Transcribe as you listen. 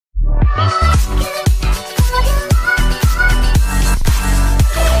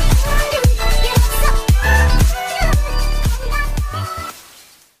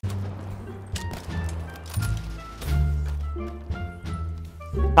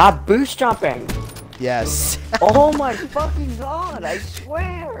Stop boost jumping. Yes. Oh my fucking god, I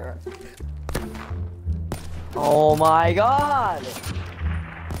swear. Oh my god.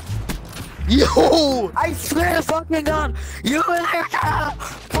 Yo! I swear to fucking god, you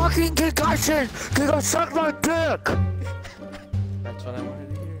fucking concussion, you go suck my dick. That's what I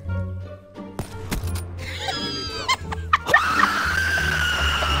wanted to hear.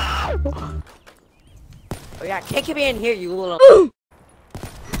 Oh yeah, kick me in here, you little.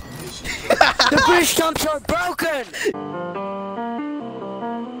 The boost jumps are broken.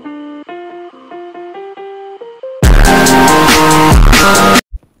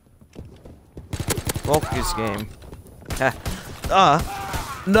 Focus game.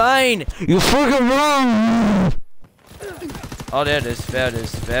 9! You fucking wrong! Oh, there it is. There it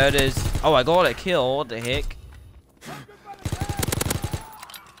is. There it is. Oh, I got a kill. What the heck?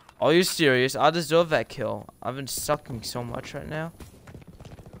 Are you serious? I deserve that kill. I've been sucking so much right now.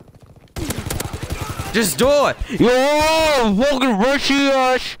 Just do it! Yo! Fucking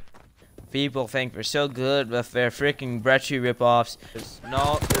Ragetage! People think they're so good with their freaking Ragetage ripoffs.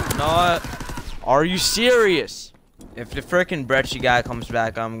 No, no. Are you serious? If the freaking Ragetage guy comes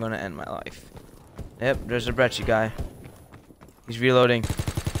back, I'm gonna end my life. Yep, there's a Ragetage guy. He's reloading.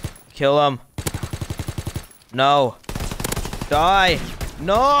 Kill him. No. Die.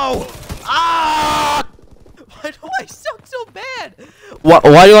 No. Ah! Why do I suck so bad?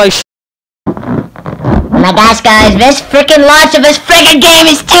 Why do I? Oh my gosh, guys! This freaking launch of this freaking game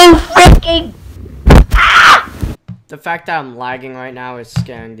is too freaking. The fact that I'm lagging right now is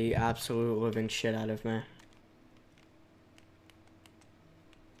scaring the absolute living shit out of me.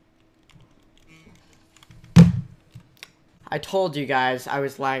 I told you guys I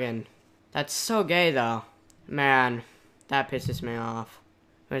was lagging. That's so gay though. Man, that pisses me off.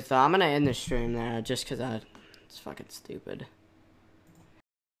 Wait, so I'm gonna end the stream there just cause it's fucking stupid.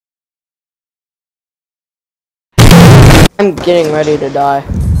 I'm getting ready to die.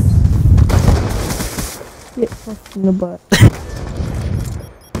 Get fucked in the butt.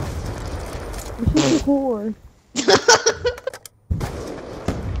 This is a whore.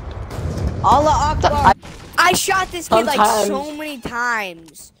 Allah Akbar! I shot this kid like so many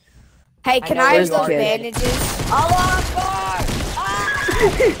times. Hey, can I have those bandages? Allah Akbar!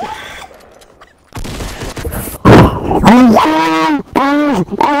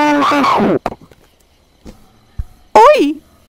 Ah!